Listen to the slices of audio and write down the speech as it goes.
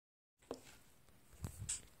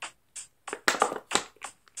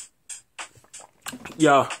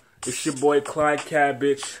Yo, it's your boy Clyde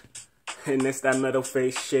Cabbage, and it's that metal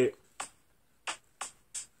face shit.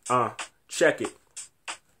 Check it.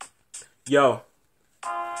 Yo.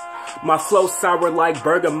 My flow sour like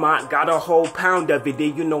bergamot, got a whole pound of it,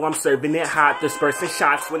 and you know I'm serving it hot. Dispersing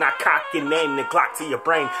shots when I cock and aim the Glock to your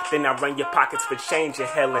brain. Then I run your pockets for change,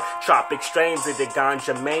 inhaling tropic strains of the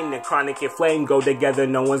ganja main and chronic and flame go together.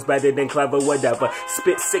 No one's better than clever, whatever.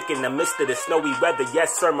 Spit sick in the midst of the snowy weather.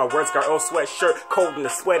 Yes sir, my words got old sweatshirt, cold in the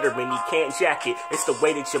sweater, and he can't jack it. It's the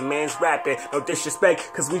way that your man's rapping. No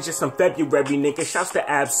disrespect, cause we just some February nigga. Shouts to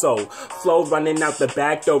Absol. Flow running out the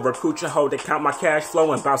back door, recruit your hoe to count my cash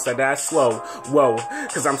flow and bounce that ass slow. Whoa,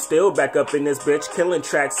 cause I'm still back up in this bitch, killing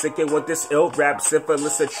tracks, sickin' with this ill rap,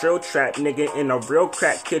 syphilis a trill trap, nigga in a real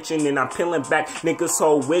crack kitchen, and I'm peeling back niggas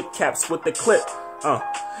whole wig caps with the clip.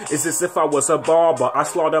 It's as if I was a barber. I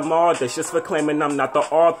slaughter martyrs just for claiming I'm not the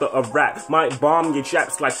author of rap. Might bomb your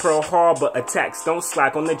japs like Pearl Harbor attacks. Don't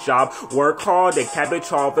slack on the job, work harder. Cabbage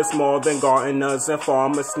harvest more than gardeners and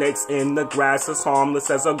farmers. Snakes in the grass as harmless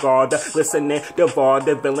as a garter. Listening, devour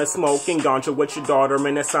the villain, smoking ganja with your daughter,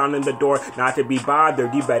 and a sound in the door. Not to be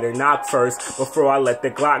bothered, you better knock first before I let the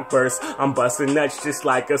Glock burst. I'm busting nuts just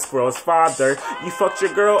like a squirrel's father. You fucked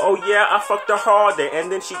your girl, oh yeah, I fucked her harder,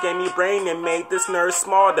 and then she gave me brain and made this nerve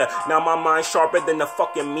smarter. Now my mind sharper than the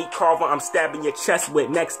fucking meat carver I'm stabbing your chest with.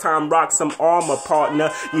 Next time rock some armor, partner.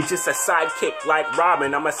 You just a sidekick like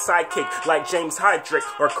Robin. I'm a sidekick like James Hydrick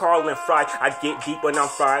or Carlin Fry. I get deep when I'm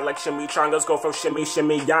fried like shimmy triangles go from shimmy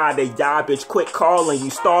shimmy yada. Yeah, bitch, quit calling, you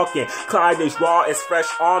stalking. Clyde is raw as fresh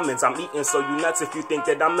almonds. I'm eating so you nuts if you think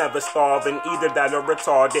that I'm never starving. Either that or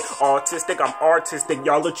retarded. Autistic, I'm artistic.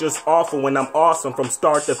 Y'all are just awful when I'm awesome from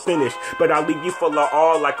start to finish. But I leave you full of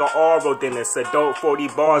all like an oral dentist. Adult 40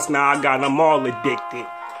 bars, now I got them all addicted.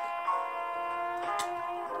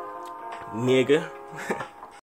 Nigga.